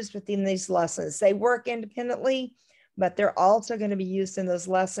used within these lessons. They work independently, but they're also going to be used in those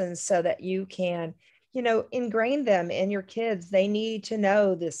lessons so that you can, ingrain them in your kids. They need to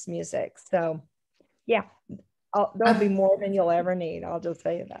know this music. So yeah, there'll be more than you'll ever need. I'll just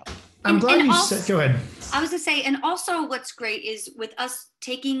say that. I'm glad you said, go ahead. I was gonna say, and also what's great is with us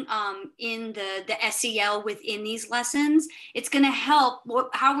taking in the SEL within these lessons, it's gonna help.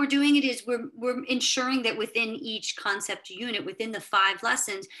 How we're doing it is we're ensuring that within each concept unit, within the 5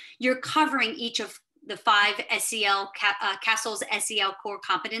 lessons, you're covering each of the 5 CASEL's SEL core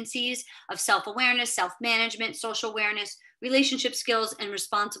competencies of self-awareness, self-management, social awareness, relationship skills, and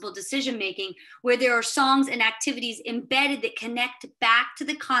responsible decision-making, where there are songs and activities embedded that connect back to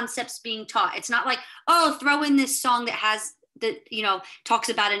the concepts being taught. It's not like, oh, throw in this song that talks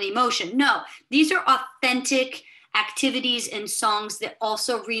about an emotion. No, these are authentic activities and songs that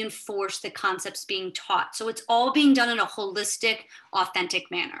also reinforce the concepts being taught. So it's all being done in a holistic, authentic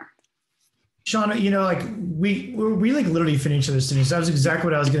manner. Shauna, we literally finished this sentence. That was exactly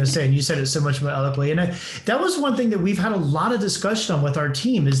what I was going to say, and you said it so much more eloquently. And that was one thing that we've had a lot of discussion on with our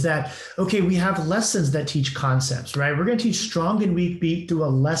team is that, okay, we have lessons that teach concepts, right? We're going to teach strong and weak beat through a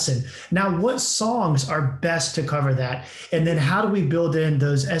lesson. Now, what songs are best to cover that? And then how do we build in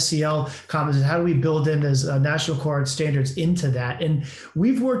those SEL comments? How do we build in those National Core Art Standards into that? And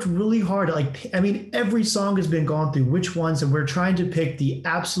we've worked really hard. Every song has been gone through which ones, and we're trying to pick the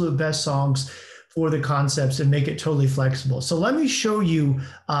absolute best songs for the concepts and make it totally flexible. So let me show you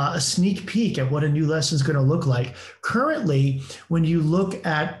a sneak peek at what a new lesson is going to look like. Currently, when you look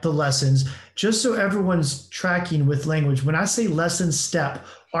at the lessons, just so everyone's tracking with language, when I say lesson step,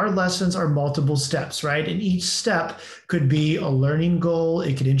 our lessons are multiple steps, right? And each step could be a learning goal.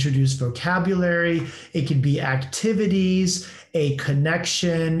 It could introduce vocabulary. It could be activities, a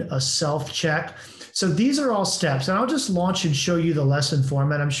connection, a self-check. So these are all steps, and I'll just launch and show you the lesson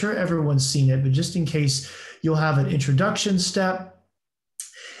format. I'm sure everyone's seen it, but just in case, you'll have an introduction step,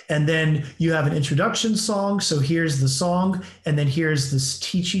 and then you have an introduction song. So here's the song, and then here's the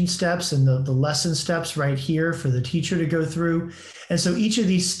teaching steps and the lesson steps right here for the teacher to go through. And so each of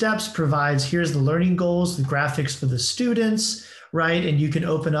these steps provides, here's the learning goals, the graphics for the students, right? And you can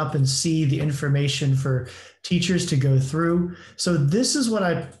open up and see the information for teachers to go through. So this is what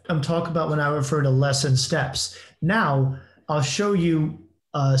I'm talking about when I refer to lesson steps. Now, I'll show you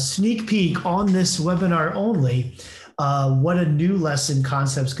a sneak peek on this webinar only, what a new lesson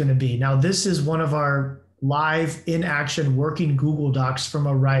concept is going to be. Now, this is one of our live in action working Google Docs from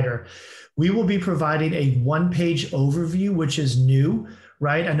a writer. We will be providing a one-page overview, which is new,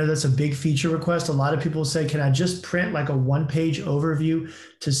 right? I know that's a big feature request. A lot of people say, can I just print like a one-page overview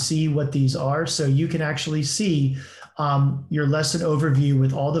to see what these are? So you can actually see your lesson overview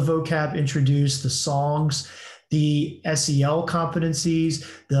with all the vocab introduced, the songs, the SEL competencies,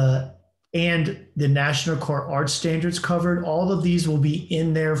 and the National Core Art Standards covered. All of these will be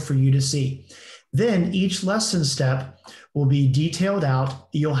in there for you to see. Then each lesson step will be detailed out.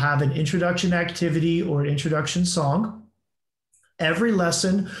 You'll have an introduction activity or an introduction song. Every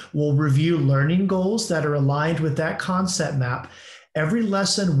lesson will review learning goals that are aligned with that concept map. Every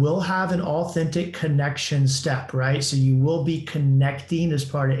lesson will have an authentic connection step, right? So you will be connecting as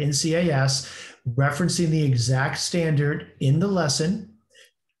part of NCAS, referencing the exact standard in the lesson.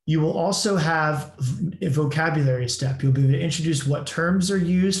 You will also have a vocabulary step. You'll be able to introduce what terms are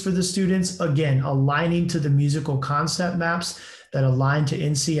used for the students, again, aligning to the musical concept maps that align to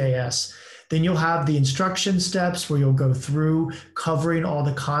NCAS. Then you'll have the instruction steps where you'll go through covering all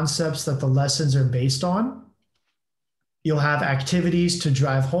the concepts that the lessons are based on. You'll have activities to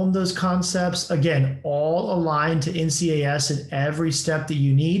drive home those concepts. Again, all aligned to NCAS in every step that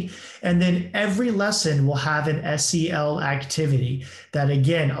you need. And then every lesson will have an SEL activity that,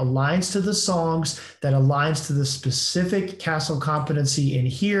 again, aligns to the songs, that aligns to the specific CASEL competency in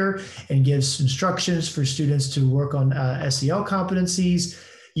here, and gives instructions for students to work on SEL competencies.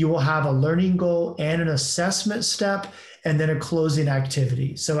 You will have a learning goal and an assessment step, and then a closing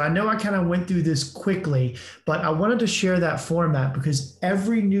activity. So I know I kind of went through this quickly, but I wanted to share that format because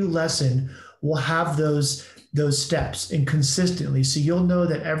every new lesson will have those steps and consistently. So you'll know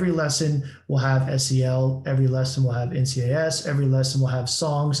that every lesson will have SEL, every lesson will have NCAS, every lesson will have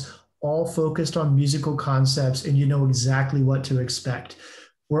songs, all focused on musical concepts, and you know exactly what to expect.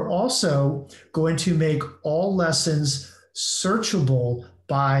 We're also going to make all lessons searchable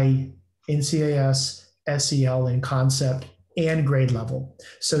by NCAS, SEL, and concept and grade level.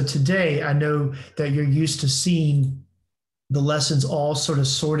 So today, I know that you're used to seeing the lessons all sort of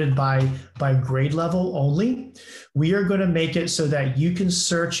sorted by grade level only. We are going to make it so that you can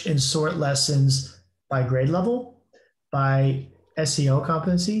search and sort lessons by grade level, by SEL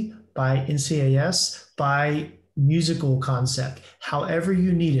competency, by NCAS, by musical concept, however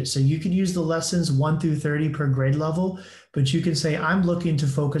you need it. So you can use the lessons 1 through 30 per grade level, but you can say, I'm looking to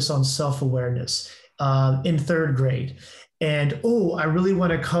focus on self-awareness in 3rd grade. And, oh, I really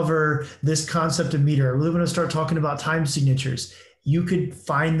want to cover this concept of meter. I really want to start talking about time signatures. You could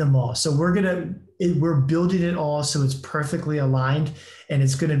find them all. So we're building it all so it's perfectly aligned, and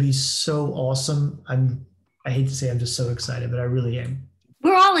it's going to be so awesome. I hate to say I'm just so excited, but I really am.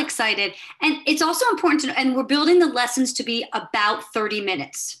 We're all excited. And it's also important to know, and we're building the lessons to be about 30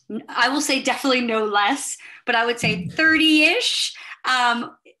 minutes. I will say definitely no less, but I would say 30-ish.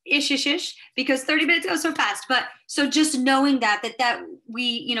 Ish, because 30 minutes goes so fast. But so just knowing that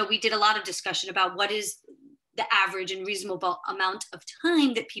we did a lot of discussion about what is the average and reasonable amount of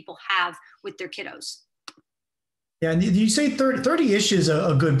time that people have with their kiddos. Yeah, and you say 30-ish is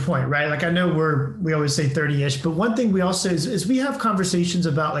a good point, right? Like I know we always say 30-ish, but one thing we also is we have conversations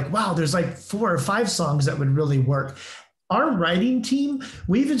about like, wow, there's like 4 or 5 songs that would really work. Our writing team,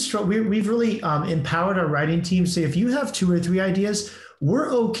 we've really empowered our writing team. So if you have 2 or 3 ideas,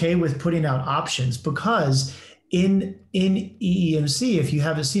 we're okay with putting out options, because in EEMC, if you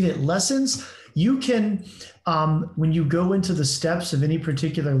haven't seen it, lessons, you can, when you go into the steps of any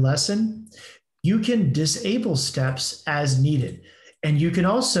particular lesson, you can disable steps as needed. And you can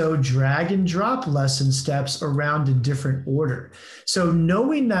also drag and drop lesson steps around in different order. So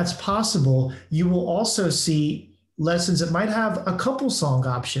knowing that's possible, you will also see lessons that might have a couple song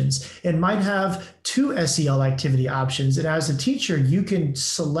options and might have 2 SEL activity options. And as a teacher, you can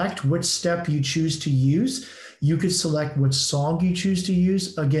select which step you choose to use. You could select which song you choose to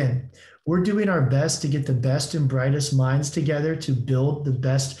use. Again, we're doing our best to get the best and brightest minds together to build the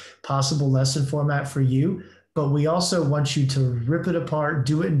best possible lesson format for you. But we also want you to rip it apart,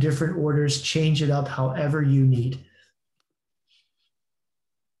 do it in different orders, change it up however you need.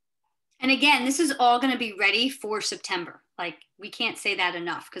 And again, this is all going to be ready for September. Like, we can't say that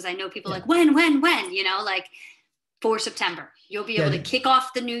enough, because I know people like, when, like for September. You'll be able to kick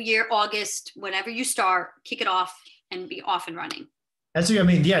off the new year, August, whenever you start, kick it off and be off and running. That's what I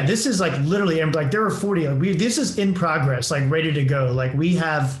mean. Yeah, this is like literally, like there were 40. This is in progress, like ready to go. Like we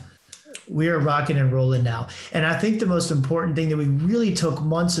are rocking and rolling now. And I think the most important thing that we really took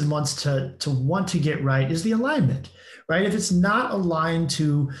months and months to want to get right is the alignment, right? If it's not aligned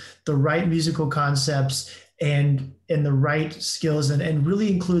to the right musical concepts and the right skills and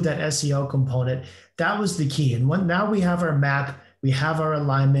really include that SEL component, that was the key. And now we have our map, we have our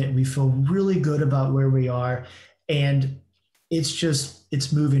alignment, we feel really good about where we are. And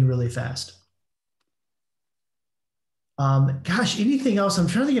it's moving really fast. Gosh, anything else? I'm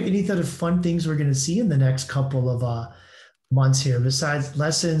trying to think of any other fun things we're going to see in the next couple of months here, besides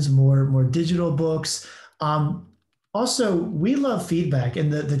lessons, more digital books. Also, we love feedback,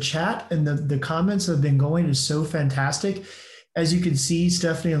 and the chat and the comments that have been going is so fantastic. As you can see,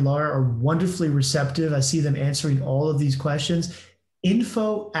 Stephanie and Laura are wonderfully receptive. I see them answering all of these questions.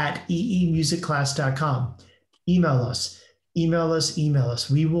 info@eemusicclass.com. Email us.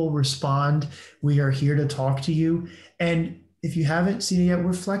 We will respond. We are here to talk to you. And if you haven't seen it yet,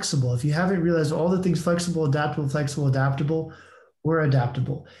 we're flexible. If you haven't realized all the things flexible, adaptable, we're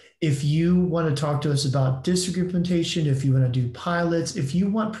adaptable. If you want to talk to us about district implementation, if you want to do pilots, if you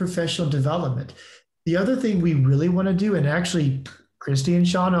want professional development. The other thing we really want to do, and actually Christy and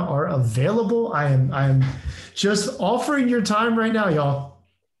Shauna are available. I am just offering your time right now, y'all.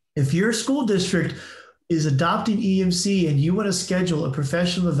 If your school district is adopting EMC and you want to schedule a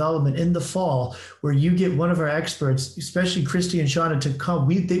professional development in the fall where you get one of our experts, especially Christy and Shauna, to come,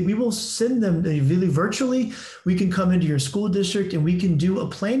 we will send them really virtually. We can come into your school district and we can do a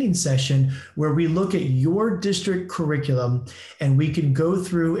planning session where we look at your district curriculum and we can go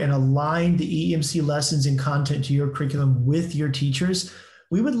through and align the EMC lessons and content to your curriculum with your teachers.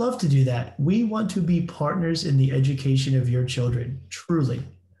 We would love to do that. We want to be partners in the education of your children, truly.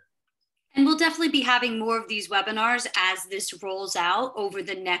 And we'll definitely be having more of these webinars as this rolls out over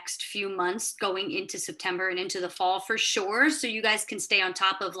the next few months going into September and into the fall for sure. So you guys can stay on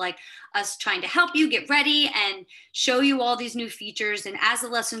top of like us trying to help you get ready and show you all these new features and as the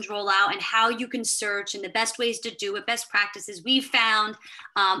lessons roll out and how you can search and the best ways to do it, best practices we've found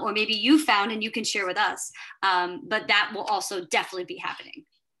or maybe you found and you can share with us. But that will also definitely be happening.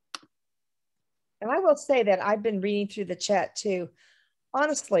 And I will say that I've been reading through the chat too.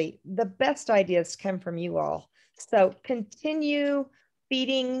 Honestly, the best ideas come from you all. So continue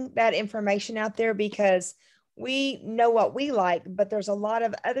feeding that information out there because we know what we like, but there's a lot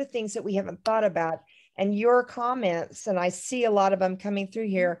of other things that we haven't thought about. And your comments, and I see a lot of them coming through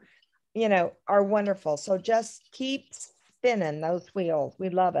here, you know, are wonderful. So just keep spinning those wheels. We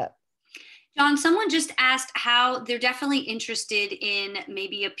love it. John, someone just asked how they're definitely interested in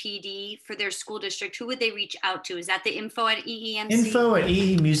maybe a PD for their school district. Who would they reach out to? Is that the info at EEMC? Info at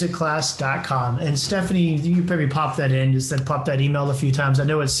eemusicclass.com. And Stephanie, you probably pop that in, just then pop that email a few times. I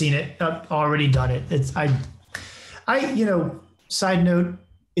know it's seen it, already done it. It's, you know, side note,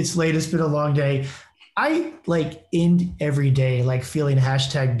 it's late, it's been a long day. I like end every day like feeling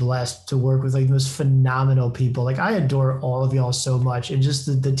 #blessed to work with like the most phenomenal people. Like I adore all of y'all so much, and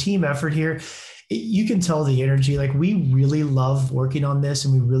just the team effort here. You can tell the energy. Like we really love working on this,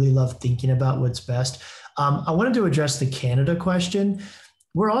 and we really love thinking about what's best. I wanted to address the Canada question.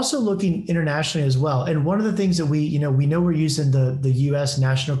 We're also looking internationally as well. And one of the things that we know we're using the U.S.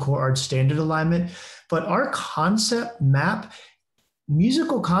 National Core Arts Standard Alignment, but our concept map.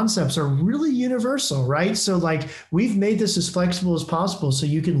 Musical concepts are really universal, right? So like we've made this as flexible as possible so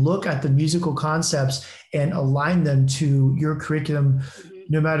you can look at the musical concepts and align them to your curriculum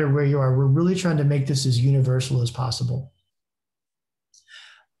no matter where you are. We're really trying to make this as universal as possible.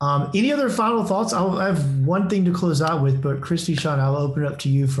 Any other final thoughts? I have one thing to close out with, but Christy, Sean, I'll open it up to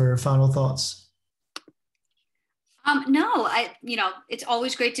you for final thoughts. No, it's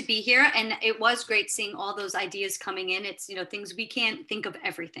always great to be here. And it was great seeing all those ideas coming in. It's, things we can't think of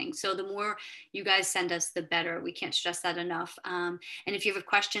everything. So the more you guys send us, the better. We can't stress that enough. And if you have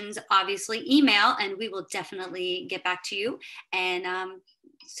questions, obviously email and we will definitely get back to you. And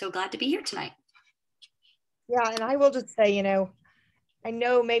so glad to be here tonight. Yeah. And I will just say, I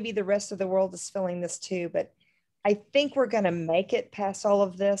know maybe the rest of the world is feeling this too, but I think we're going to make it past all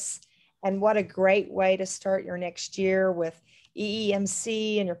of this. And what a great way to start your next year with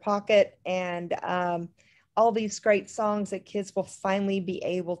EEMC in your pocket and all these great songs that kids will finally be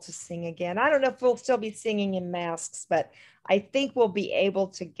able to sing again. I don't know if we'll still be singing in masks, but I think we'll be able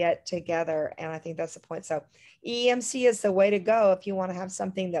to get together. And I think that's the point. So EEMC is the way to go if you want to have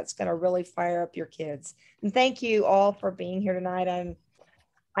something that's going to really fire up your kids. And thank you all for being here tonight. And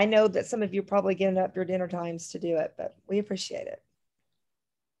I know that some of you are probably getting up your dinner times to do it, but we appreciate it.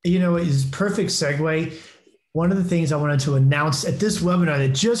 Is perfect segue. One of the things I wanted to announce at this webinar that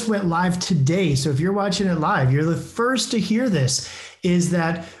just went live today, so if you're watching it live, you're the first to hear this, is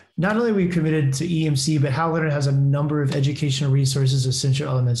that not only are we committed to EMC, but How Learn has a number of educational resources, Essential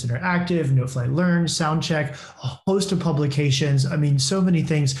Elements Interactive, Note Flight Learn, Soundcheck, a host of publications. I mean, so many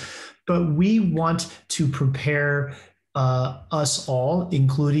things, but we want to prepare us all,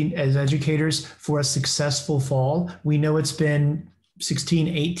 including as educators, for a successful fall. We know it's been 16,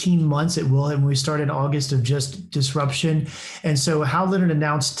 18 months it will, and we started August of just disruption. And so How Leonard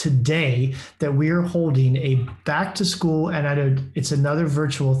announced today that we are holding a back to school, and I know it's another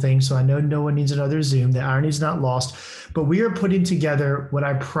virtual thing, so I know no one needs another Zoom. The irony is not lost, but we are putting together what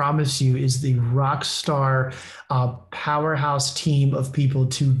I promise you is the rock star powerhouse team of people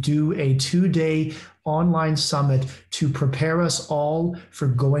to do a 2-day online summit to prepare us all for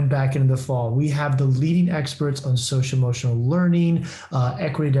going back into the fall. We have the leading experts on social emotional learning,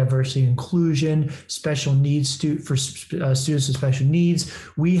 equity, diversity, inclusion, special needs for students with special needs.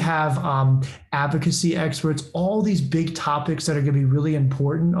 We have advocacy experts, all these big topics that are going to be really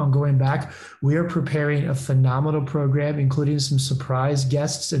important on going back. We are preparing a phenomenal program, including some surprise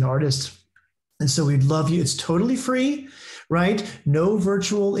guests and artists. And so we'd love you. It's totally free, right? No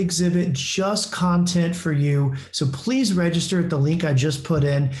virtual exhibit, just content for you. So please register at the link I just put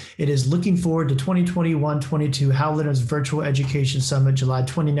in. It is looking forward to 2021-22 Hal Leonard's Virtual Education Summit, July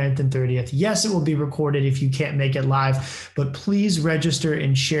 29th and 30th. Yes, it will be recorded if you can't make it live, but please register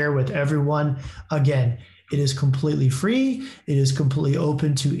and share with everyone. Again, it is completely free. It is completely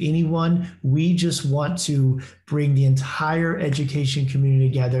open to anyone. We just want to bring the entire education community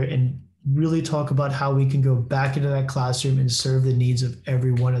together and really talk about how we can go back into that classroom and serve the needs of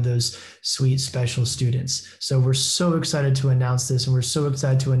every one of those sweet special students. So we're so excited to announce this, and we're so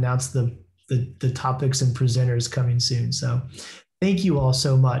excited to announce the topics and presenters coming soon. So thank you all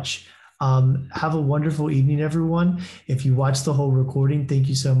so much. Have a wonderful evening, everyone. If you watch the whole recording, thank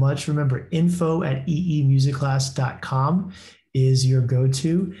you so much. Remember, info@eemusicclass.com is your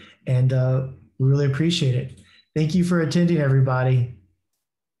go-to, and we really appreciate it. Thank you for attending, everybody.